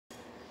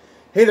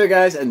Hey there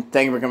guys, and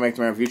thank you for coming back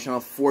to my review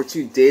channel. For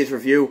today's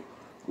review,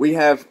 we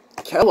have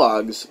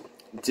Kellogg's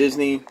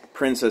Disney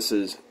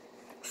Princesses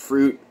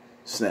Fruit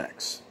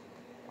Snacks.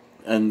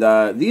 And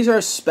these are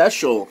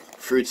special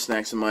fruit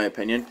snacks in my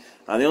opinion.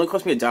 They only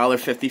cost me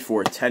 $1.50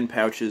 for 10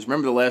 pouches.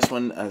 Remember the last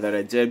one that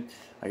I did?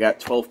 I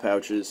got 12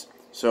 pouches.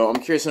 So I'm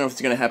curious to know if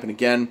it's going to happen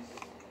again.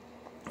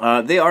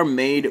 They are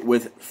made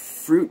with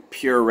fruit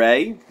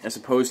puree as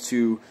opposed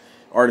to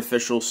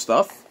artificial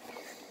stuff.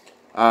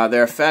 They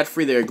are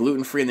fat-free, they are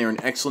gluten-free, and they are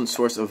an excellent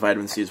source of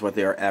vitamin C is what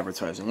they are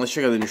advertising. Let's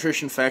check out the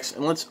nutrition facts,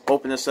 and let's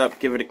open this up,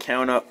 give it a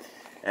count up,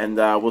 and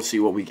we'll see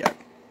what we get.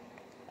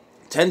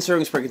 10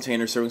 servings per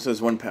container, serving size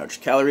 1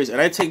 pouch. Calories,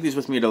 and I take these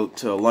with me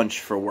to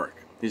lunch for work.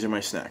 These are my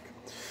snack.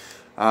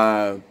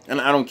 And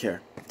I don't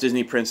care.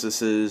 Disney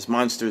Princesses,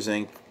 Monsters,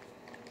 Inc.,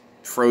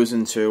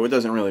 Frozen 2, it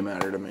doesn't really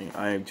matter to me.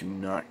 I do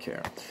not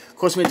care.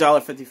 Cost me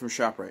 $1.50 from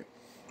ShopRite.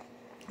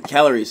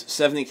 Calories,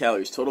 70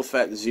 calories. Total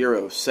fat,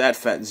 0. Sat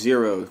fat,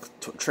 0.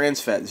 Trans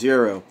fat,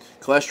 0.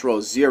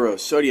 Cholesterol, 0.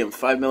 Sodium,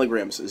 5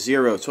 milligrams,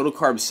 0. Total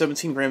carbs,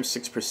 17 grams,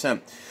 6%.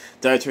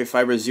 Dietary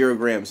fiber, 0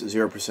 grams,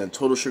 0%.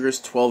 Total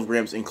sugars, 12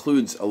 grams.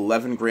 Includes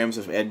 11 grams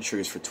of added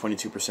sugars for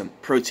 22%.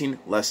 Protein,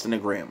 less than a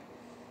gram.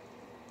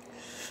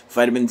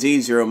 Vitamin D,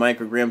 0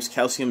 micrograms.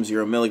 Calcium,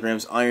 0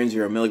 milligrams. Iron,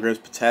 0 milligrams.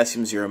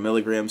 Potassium, 0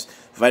 milligrams.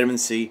 Vitamin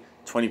C,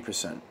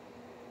 20%.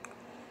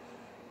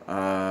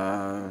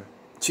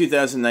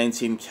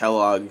 2019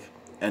 Kellogg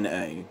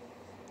NA.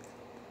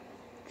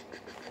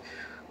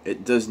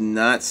 It does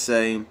not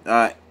say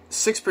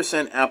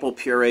 6% apple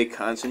puree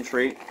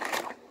concentrate.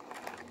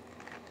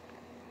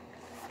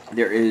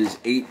 There is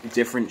 8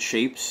 different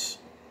shapes.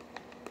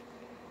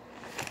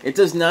 It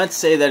does not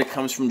say that it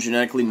comes from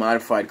genetically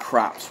modified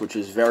crops, which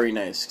is very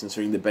nice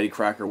considering the Betty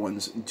Crocker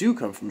ones do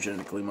come from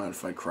genetically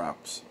modified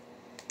crops.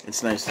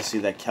 It's nice to see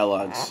that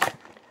Kellogg's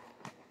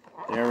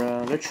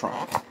they're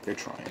trying. They're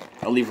trying.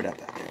 I'll leave it at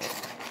that.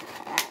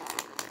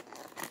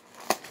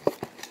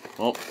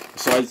 Well,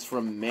 aside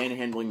from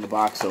manhandling the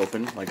box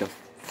open, like a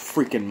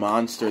freaking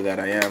monster that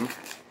I am,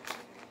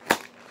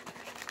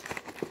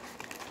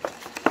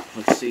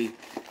 let's see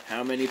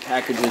how many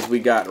packages we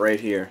got right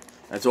here.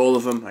 That's all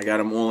of them. I got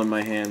them all in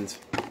my hand.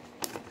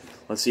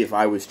 Let's see if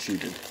I was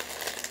cheated.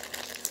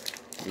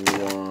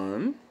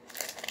 1,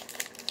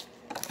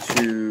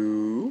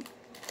 2,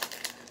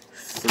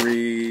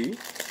 3,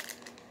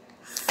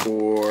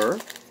 4,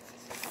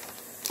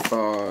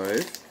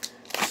 5,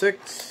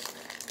 6,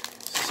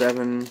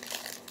 7,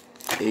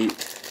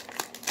 8,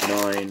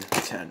 9,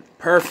 10.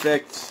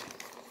 Perfect.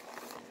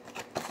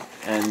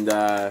 And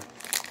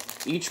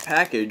each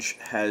package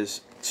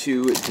has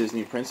 2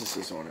 Disney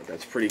princesses on it.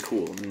 That's pretty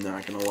cool, I'm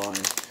not gonna lie.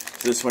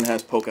 So this one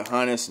has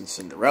Pocahontas and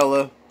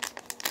Cinderella.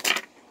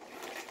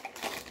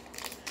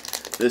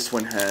 This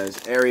one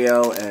has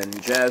Ariel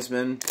and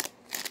Jasmine.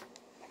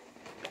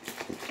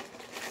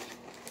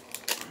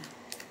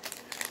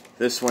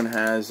 This one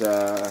has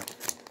I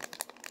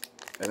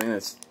think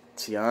that's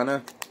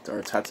Tiana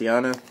or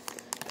Tatiana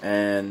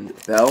and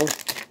Belle.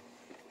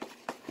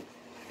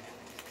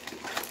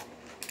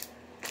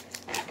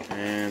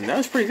 And that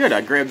was pretty good.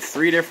 I grabbed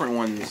 3 different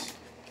ones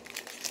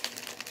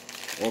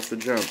off the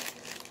jump.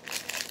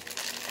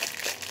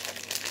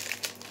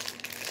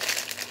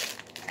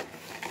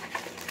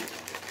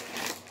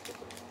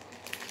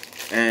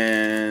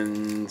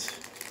 And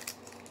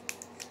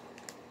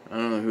I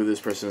don't know who this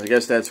person is. I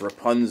guess that's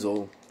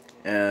Rapunzel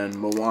and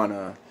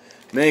Moana.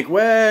 Make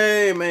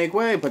way, make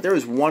way. But there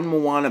was one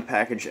Moana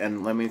package,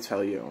 and let me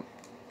tell you,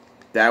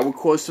 that would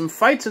cause some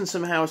fights in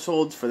some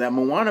households for that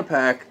Moana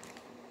pack.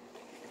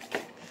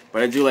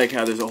 But I do like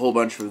how there's a whole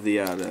bunch of the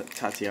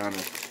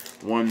Tatiana.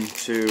 1,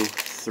 2,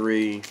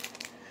 3,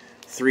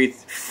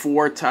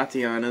 4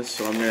 Tatianas.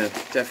 So I'm going to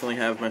definitely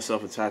have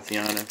myself a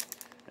Tatiana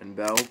and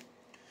Belle.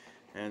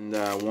 And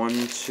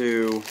 1,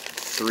 2,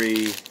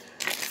 3,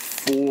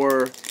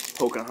 4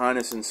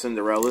 Pocahontas and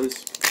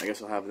Cinderellas. I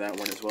guess I'll have that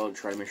one as well to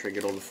try to make sure I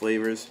get all the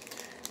flavors.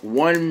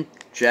 1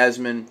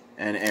 Jasmine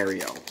and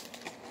Ariel.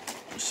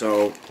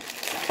 So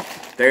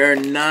they're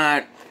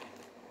not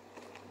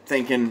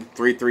thinking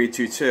 3, 3,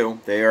 2, 2.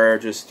 They are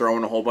just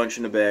throwing a whole bunch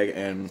in the bag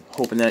and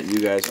hoping that you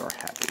guys are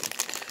happy.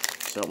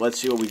 So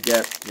let's see what we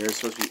get. There's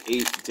supposed to be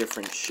 8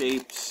 different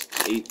shapes,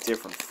 8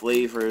 different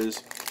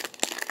flavors.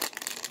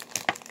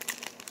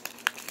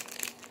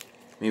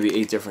 Maybe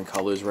 8 different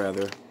colors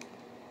rather.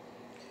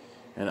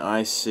 And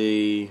I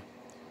see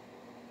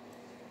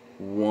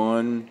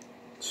 1,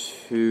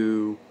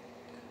 2,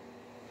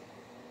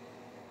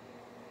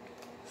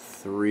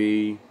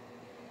 3,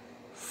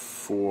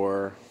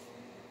 4,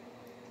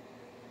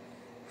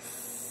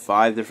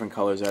 5 different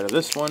colors out of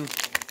this one.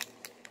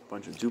 A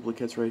bunch of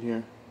duplicates right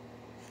here.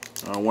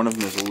 One of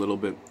them is a little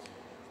bit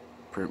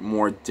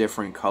more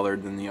different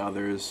colored than the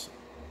others.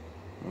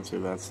 Let's see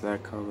if that's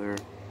that color.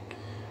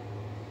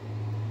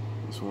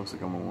 This one looks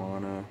like a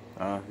Moana.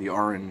 The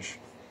orange.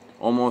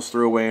 Almost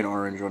threw away an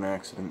orange on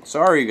accident.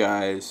 Sorry,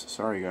 guys.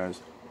 Sorry,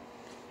 guys.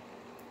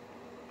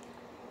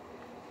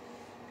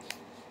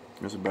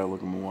 There's a better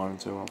looking Moana,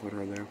 too. I'll put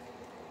her there.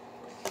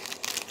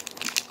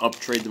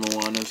 uptrade the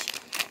Moanas.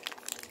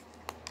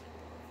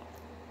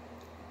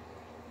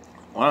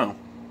 Wow.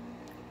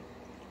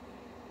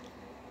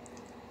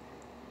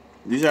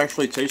 These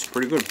actually taste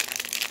pretty good.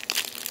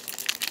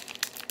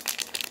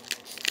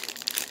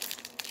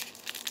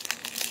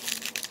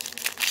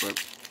 But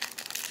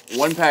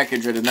one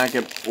package, I did not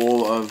get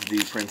all of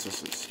the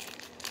princesses.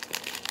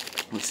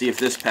 Let's see if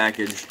this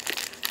package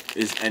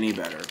is any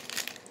better.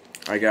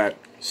 I got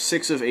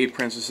 6 of 8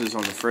 princesses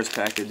on the first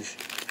package.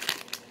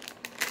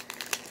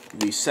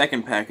 The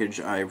second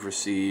package I've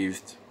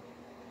received...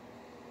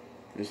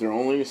 Is there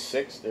only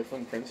 6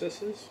 different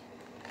princesses?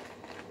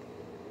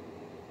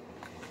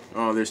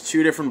 Oh, there's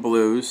 2 different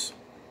blues.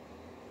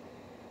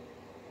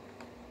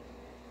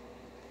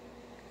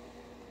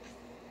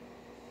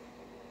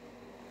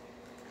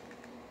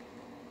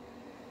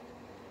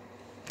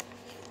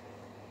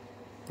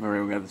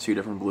 Alright, we got the 2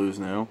 different blues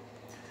now.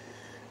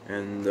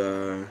 And,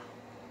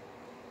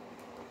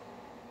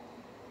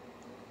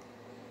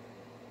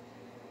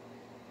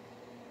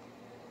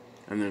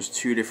 there's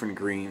 2 different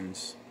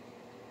greens.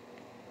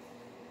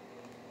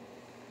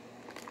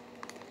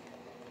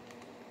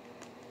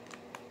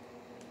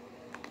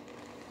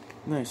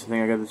 Nice, I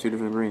think I got the 2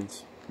 different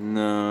greens.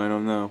 No, I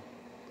don't know.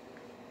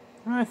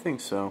 I think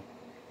so.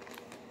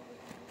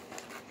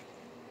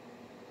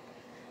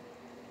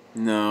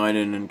 No, I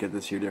didn't get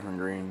the 2 different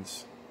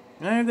greens.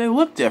 They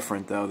look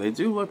different, though. They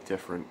do look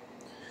different.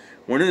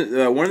 One of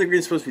the greens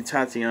is supposed to be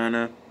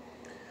Tatiana.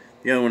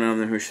 The other one, I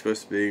don't know who she's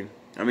supposed to be.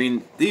 I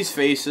mean, these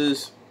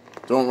faces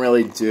don't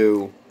really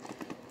do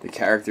the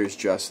characters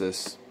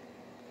justice.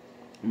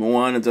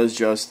 Moana does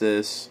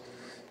justice.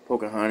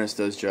 Pocahontas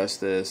does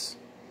justice.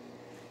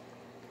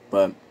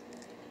 But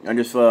I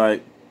just feel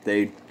like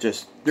they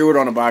just threw it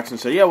on a box and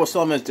said, yeah, we'll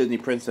sell them as Disney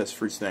Princess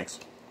fruit snacks.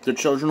 The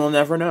children will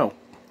never know.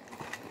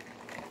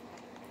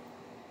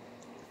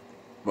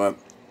 But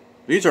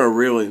these are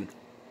really,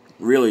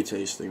 really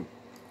tasty.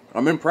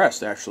 I'm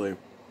impressed, actually.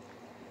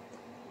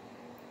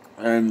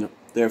 And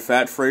they're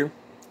fat-free,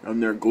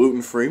 and they're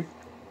gluten-free.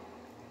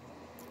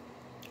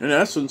 In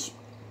essence,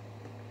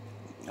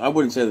 I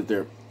wouldn't say that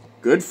they're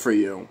good for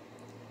you,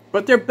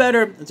 but they're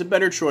better. It's a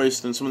better choice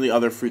than some of the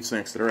other fruit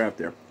snacks that are out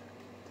there.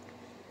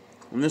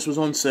 And this was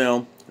on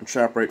sale at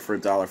ShopRite for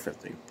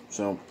 $1.50.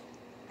 So,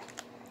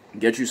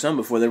 get you some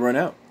before they run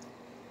out.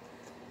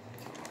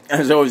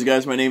 As always,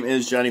 guys, my name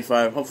is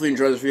Johnny5. Hopefully you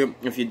enjoyed this video.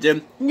 If you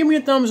did, give me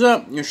a thumbs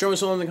up. Show me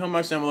something in the comment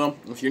box down below.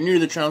 If you're new to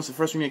the channel, it's the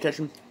first one you catch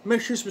them.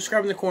 Make sure you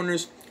subscribe in the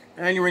corners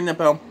and you ring that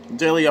bell.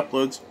 Daily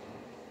uploads.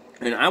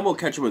 And I will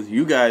catch up with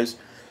you guys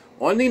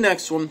on the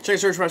next one. Check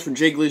search box for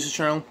Jay Glease's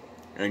channel.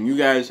 And you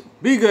guys,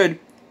 be good,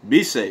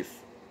 be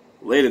safe.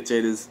 Later,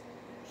 taters.